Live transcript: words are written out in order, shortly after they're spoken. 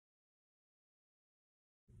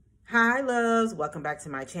Hi loves, welcome back to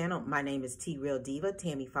my channel. My name is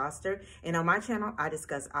Terrelldiva-Tammy Foster, and on my channel I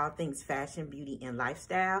discuss all things fashion, beauty, and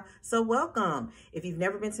lifestyle. So welcome. If you've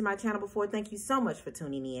never been to my channel before, thank you so much for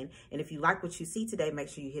tuning in. And if you like what you see today, make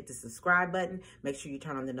sure you hit the subscribe button, make sure you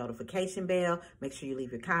turn on the notification bell, make sure you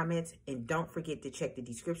leave your comments, and don't forget to check the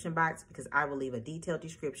description box because I will leave a detailed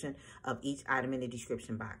description of each item in the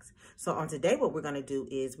description box. So on today, what we're going to do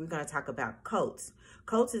is we're going to talk about coats.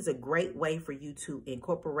 Coats is a great way for you to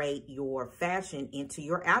incorporate your fashion into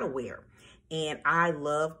your outerwear. And I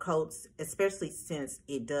love coats, especially since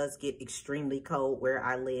it does get extremely cold where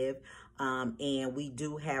I live. And we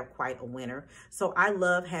do have quite a winter. So I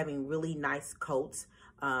love having really nice coats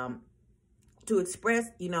to express,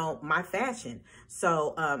 my fashion.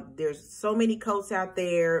 So there's so many coats out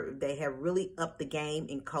there. They have really upped the game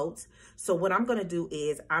in coats. So what I'm going to do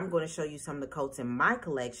is I'm going to show you some of the coats in my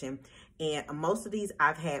collection. And most of these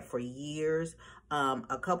I've had for years.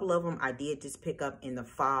 A couple of them I did just pick up in the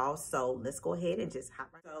fall. So let's go ahead and just hop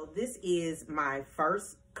right. So this is my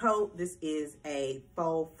first coat. This is a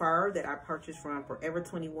faux fur that I purchased from Forever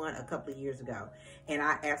 21 a couple of years ago. And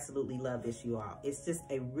I absolutely love this, you all. It's just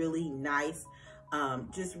a really nice,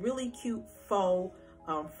 just really cute faux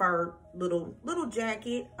fur little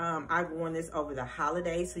jacket. I've worn this over the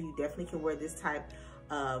holidays, so you definitely can wear this type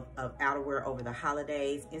of outerwear over the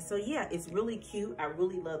holidays. And so yeah, it's really cute. I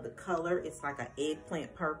really love the color. It's like an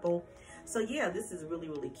eggplant purple. So yeah, this is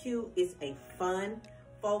really cute. It's a fun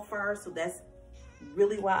faux fur, so that's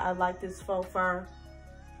really why I like this faux fur.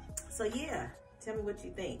 So yeah, tell me what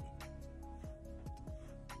you think.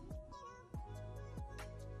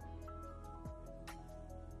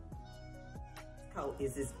 Coat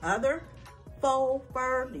is this other faux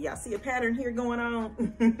fur. Do y'all see a pattern here going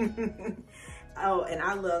on? Oh, and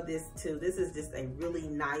I love this too. This is just a really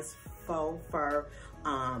nice faux fur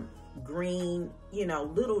green,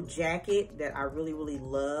 little jacket that I really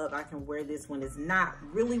love. I can wear this when it's not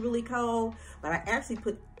really cold, but I actually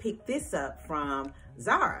picked this up from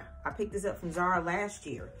Zara. I picked this up from Zara last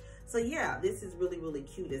year. So yeah, this is really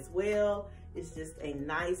cute as well. It's just a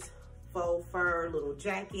nice faux fur little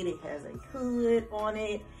jacket. It has a hood on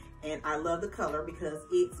it. And I love the color because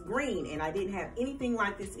it's green and I didn't have anything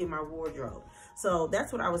like this in my wardrobe. So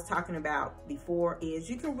that's what I was talking about before,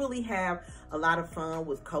 is you can really have a lot of fun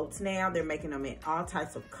with coats now. They're making them in all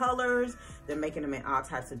types of colors. They're making them in all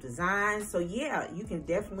types of designs. So yeah, you can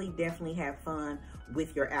definitely have fun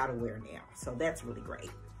with your outerwear now. So that's really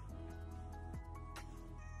great.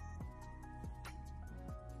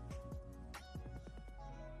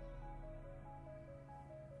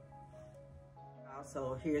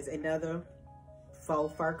 So here's another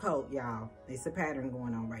faux fur coat, y'all. It's a pattern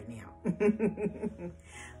going on right now.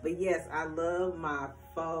 But yes, I love my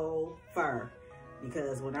faux fur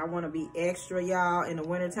because when I want to be extra, y'all, in the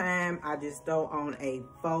wintertime, I just throw on a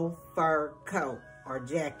faux fur coat or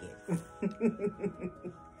jacket.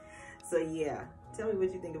 So yeah, tell me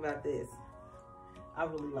what you think about this. I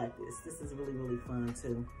really like this. This is really fun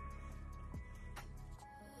too.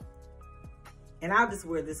 And I'll just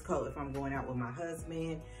wear this coat if I'm going out with my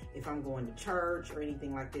husband, if I'm going to church or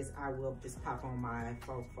anything like this. I will just pop on my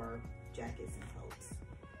faux fur jackets and coats.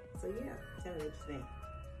 So yeah, tell me what you think.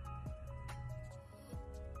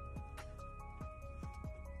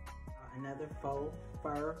 Another faux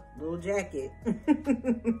fur little jacket.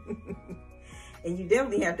 And you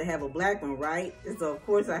definitely have to have a black one, right? So of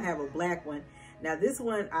course I have a black one. Now this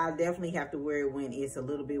one, I definitely have to wear it when it's a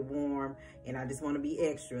little bit warm and I just want to be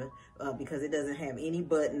extra because it doesn't have any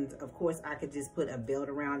buttons. Of course, I could just put a belt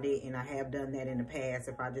around it, and I have done that in the past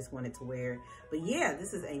if I just wanted to wear it. But yeah,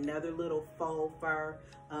 this is another little faux fur,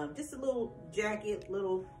 just a little jacket,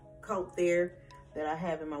 little coat there that I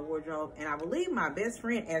have in my wardrobe. And I believe my best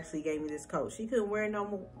friend actually gave me this coat. She couldn't wear it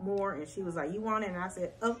no more, and she was like, "You want it?" And I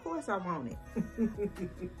said, "Of course I want it."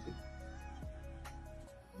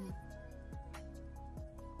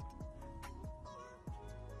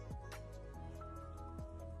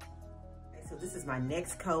 So this is my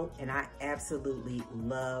next coat, and I absolutely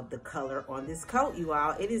love the color on this coat, you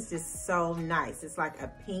all. It is just so nice. It's like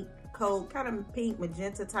a pink coat, kind of pink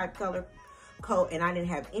magenta type color coat, and I didn't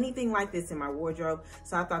have anything like this in my wardrobe,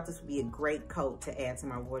 so I thought this would be a great coat to add to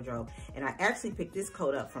my wardrobe. And I actually picked this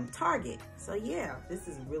coat up from Target. So yeah, this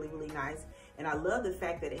is really nice. And I love the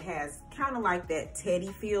fact that it has kind of like that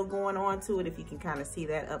teddy feel going on to it, if you can kind of see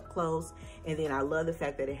that up close. And then I love the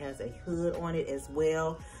fact that it has a hood on it as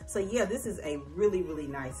well. So yeah, this is a really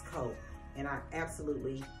nice coat. And I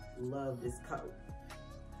absolutely love this coat.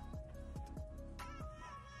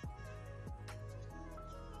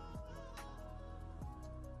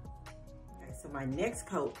 So My next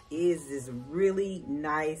coat is this really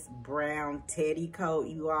nice brown teddy coat,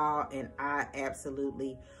 you all, and I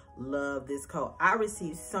absolutely love this coat. I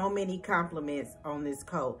received so many compliments on this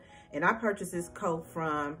coat, and I purchased this coat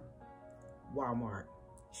from Walmart.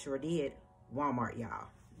 Sure did. Walmart, y'all.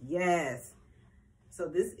 Yes. So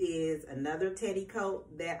this is another teddy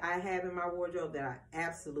coat that I have in my wardrobe that I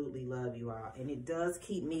absolutely love, you all. And it does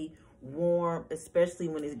keep me warm, especially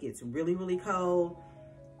when it gets really, really cold.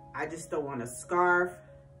 I just throw on a scarf,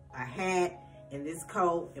 a hat, and this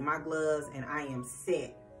coat, and my gloves, and I am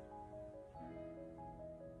set.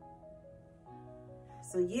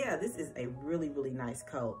 So yeah, this is a really, really nice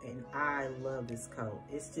coat, and I love this coat.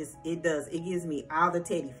 It's just, it gives me all the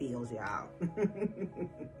teddy feels, y'all.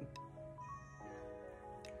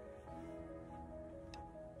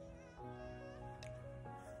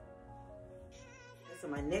 So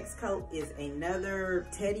my next coat is another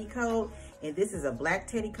teddy coat, and this is a black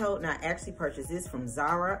teddy coat, and I actually purchased this from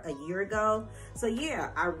Zara a year ago. So yeah,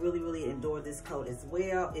 I really, really adore this coat as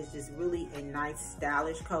well. It's just really a nice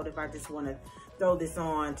stylish coat. If I just want to throw this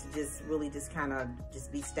on to just really just kind of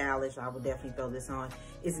just be stylish, I would definitely throw this on.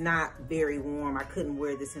 It's not very warm. I couldn't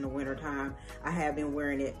wear this in the winter time. I have been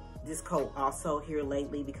wearing this coat also here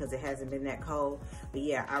lately because it hasn't been that cold. But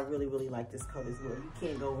yeah, I really, really like this coat as well. You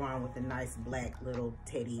can't go wrong with a nice black little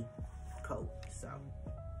teddy coat. So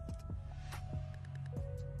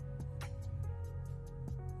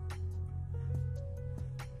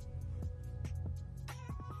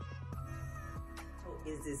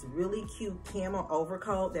is this really cute camel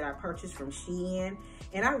overcoat that I purchased from Shein,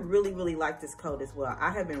 and I really, really like this coat as well.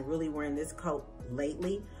 I have been really wearing this coat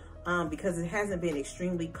lately because it hasn't been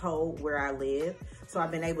extremely cold where I live, so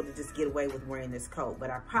I've been able to just get away with wearing this coat. But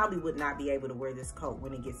I probably would not be able to wear this coat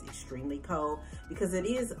when it gets extremely cold because it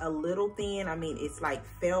is a little thin. I mean, it's like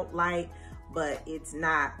felt light, but it's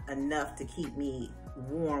not enough to keep me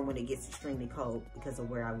warm when it gets extremely cold because of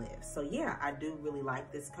where I live. So yeah, I do really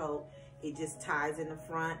like this coat. It just ties in the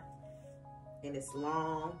front and it's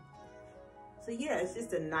long. So yeah, it's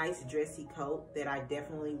just a nice dressy coat that I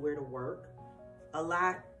definitely wear to work a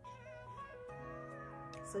lot.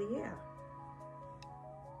 So yeah.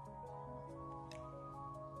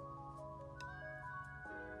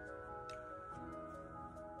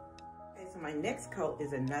 Okay, so my next coat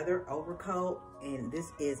is another overcoat, and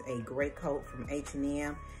this is a gray coat from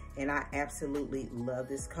H&M. And I absolutely love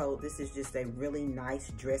this coat. This is just a really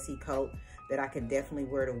nice dressy coat that I can definitely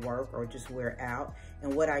wear to work or just wear out.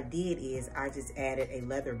 And what I did is I just added a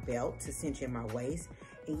leather belt to cinch in my waist.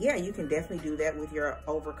 And yeah, you can definitely do that with your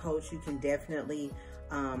overcoats. You can definitely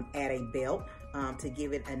add a belt to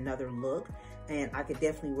give it another look. And I could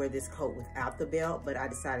definitely wear this coat without the belt, but I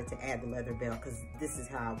decided to add the leather belt because this is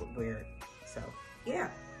how I would wear it. So yeah,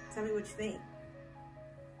 tell me what you think.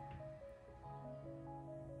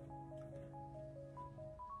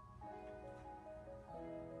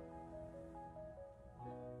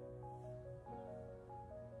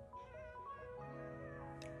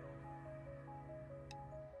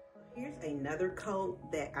 Here's another coat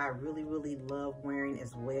that I really, really love wearing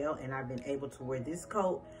as well. And I've been able to wear this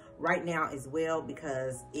coat right now as well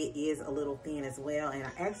because it is a little thin as well. And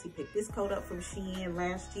I actually picked this coat up from Shein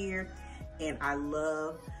last year. And I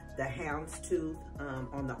love the houndstooth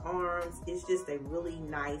on the arms. It's just a really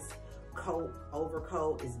nice coat,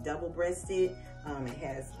 overcoat. It's double-breasted. It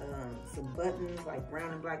has some buttons, like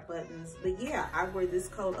brown and black buttons. But yeah, I wear this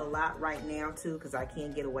coat a lot right now too because I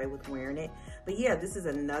can't get away with wearing it. But yeah, this is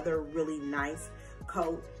another really nice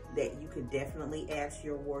coat that you could definitely add to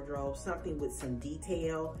your wardrobe, something with some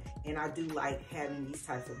detail. And I do like having these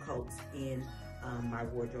types of coats in my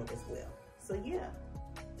wardrobe as well. So yeah,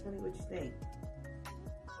 tell me what you think.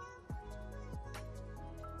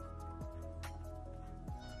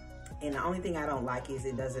 And the only thing I don't like is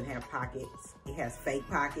it doesn't have pockets. It has fake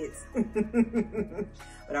pockets.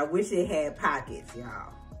 But I wish it had pockets,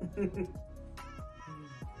 y'all.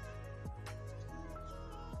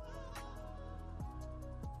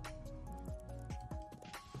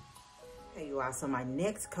 Okay, you all, so my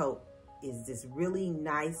next coat is this really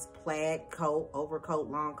nice plaid coat, overcoat,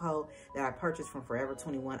 long coat that I purchased from Forever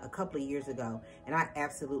 21 a couple of years ago. And I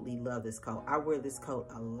absolutely love this coat. I wear this coat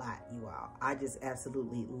a lot, you all. I just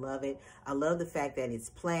absolutely love it. I love the fact that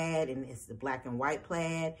it's plaid and it's the black and white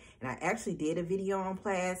plaid. And I actually did a video on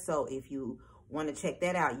plaid. So if you want to check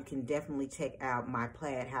that out, you can definitely check out my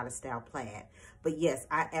plaid, how to style plaid. But yes,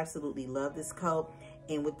 I absolutely love this coat.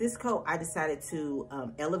 And with this coat, I decided to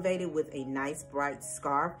elevate it with a nice bright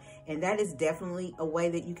scarf. And that is definitely a way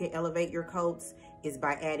that you can elevate your coats, is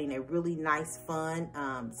by adding a really nice, fun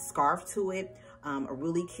scarf to it. A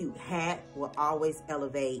really cute hat will always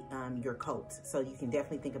elevate your coat. So you can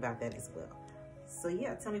definitely think about that as well. So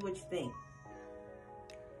yeah, tell me what you think.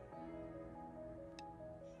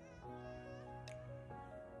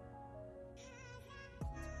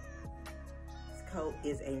 This coat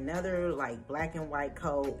is another like black and white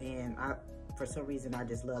coat, and for some reason I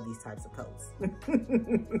just love these types of coats.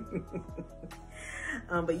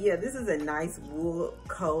 But yeah, this is a nice wool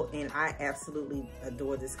coat, and I absolutely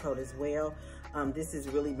adore this coat as well. This is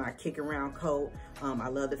really my kick around coat. I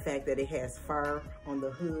love the fact that it has fur on the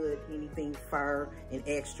hood. Anything fur and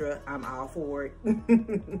extra, I'm all for it.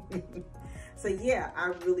 So yeah, I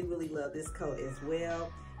really, really love this coat as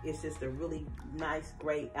well. It's just a really nice,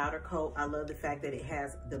 great outer coat. I love the fact that it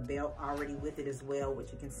has the belt already with it as well,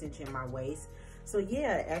 which you can cinch in my waist. So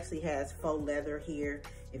yeah, it actually has faux leather here,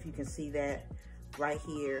 if you can see that right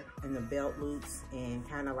here, in the belt loops and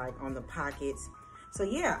kind of like on the pockets. So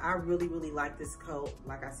yeah, I really, really like this coat.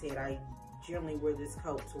 Like I said, I generally wear this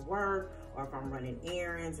coat to work, or if I'm running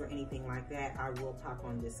errands or anything like that, I will pop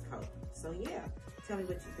on this coat. So yeah, tell me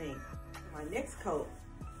what you think. My next coat,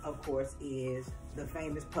 of course, is the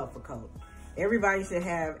famous puffer coat. Everybody should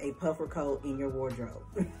have a puffer coat in your wardrobe.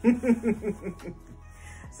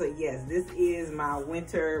 So yes, this is my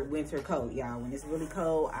winter coat, y'all. When it's really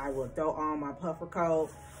cold, I will throw on my puffer coat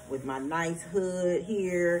with my nice hood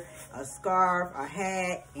here, a scarf, a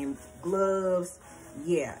hat, and gloves.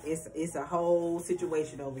 Yeah, it's a whole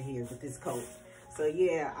situation over here with this coat. So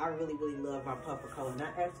yeah, I really, really love my puffer coat. And I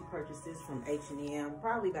actually purchased this from H&M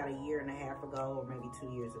probably about a year and a half ago, or maybe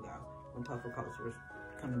 2 years ago, when puffer coats were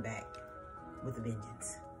coming back with a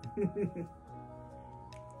vengeance.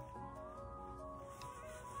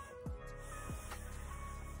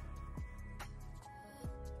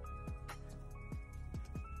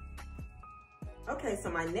 Okay, so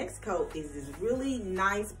my next coat is this really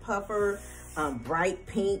nice puffer, bright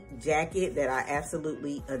pink jacket that I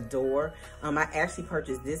absolutely adore. I actually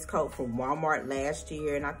purchased this coat from Walmart last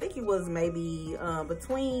year, and I think it was maybe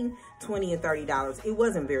between $20 and $30. It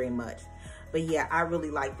wasn't very much. But yeah, I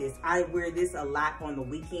really like this. I wear this a lot on the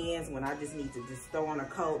weekends when I just need to just throw on a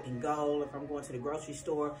coat and go. If I'm going to the grocery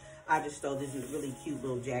store, I just throw this really cute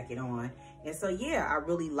little jacket on. And so yeah, I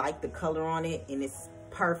really like the color on it, and it's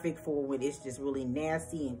perfect for when it's just really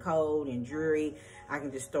nasty and cold and dreary. I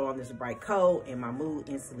can just throw on this bright coat and my mood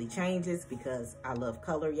instantly changes, because I love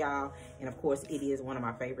color, y'all. And of course, it is one of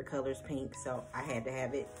my favorite colors, pink, so I had to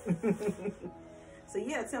have it. So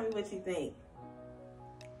yeah, tell me what you think.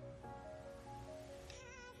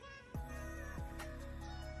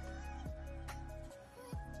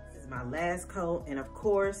 This is my last coat, and of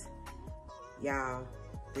course, y'all,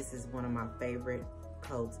 this is one of my favorite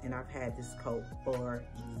coats, and I've had this coat for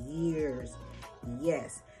years.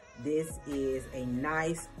 Yes, this is a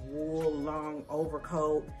nice wool long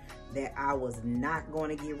overcoat that I was not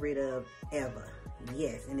going to get rid of ever.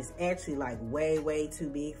 Yes, and it's actually like way too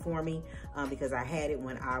big for me, because I had it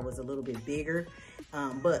when I was a little bit bigger,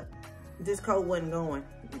 but this coat wasn't going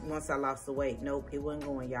once I lost the weight. Nope, it wasn't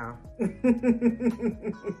going, y'all.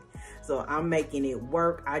 So I'm making it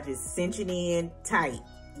work. I just cinch it in tight.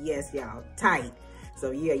 Yes, y'all, tight.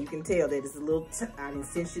 So yeah, you can tell that it's a little, I done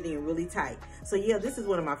cinched it in really tight. So yeah, this is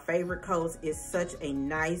one of my favorite coats. It's such a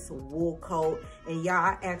nice wool coat. And y'all,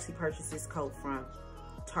 I actually purchased this coat from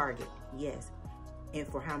Target, yes. And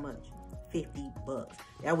for how much? $50.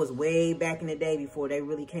 That was way back in the day, before they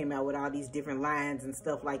really came out with all these different lines and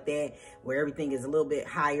stuff like that, where everything is a little bit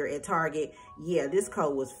higher at Target. Yeah, this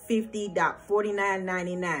coat was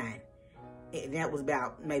 $49.99. And that was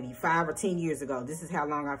about maybe 5 or 10 years ago. This is how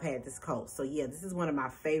long I've had this coat. So yeah, this is one of my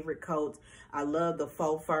favorite coats. I love the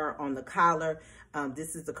faux fur on the collar.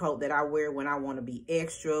 This is the coat that I wear when I want to be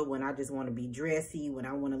extra, when I just want to be dressy, when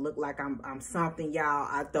I want to look like I'm something, y'all.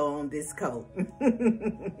 I throw on this coat.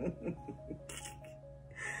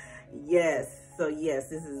 Yes. So yes,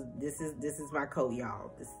 this is my coat,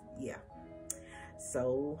 y'all. Yeah.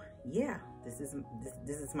 So yeah, this is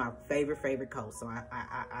my favorite coat. So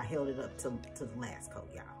I held it up to the last coat,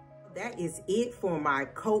 y'all. That is it for my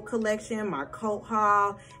coat collection, my coat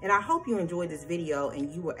haul, and I hope you enjoyed this video and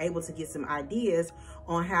you were able to get some ideas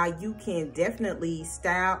on how you can definitely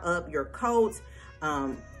style up your coats,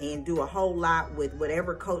 and do a whole lot with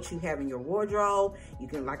whatever coats you have in your wardrobe. You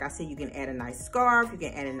can, like I said, you can add a nice scarf, you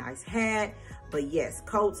can add a nice hat, but yes,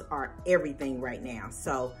 coats are everything right now.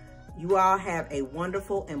 So you all have a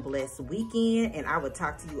wonderful and blessed weekend, and I will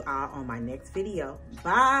talk to you all on my next video.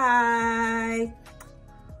 Bye.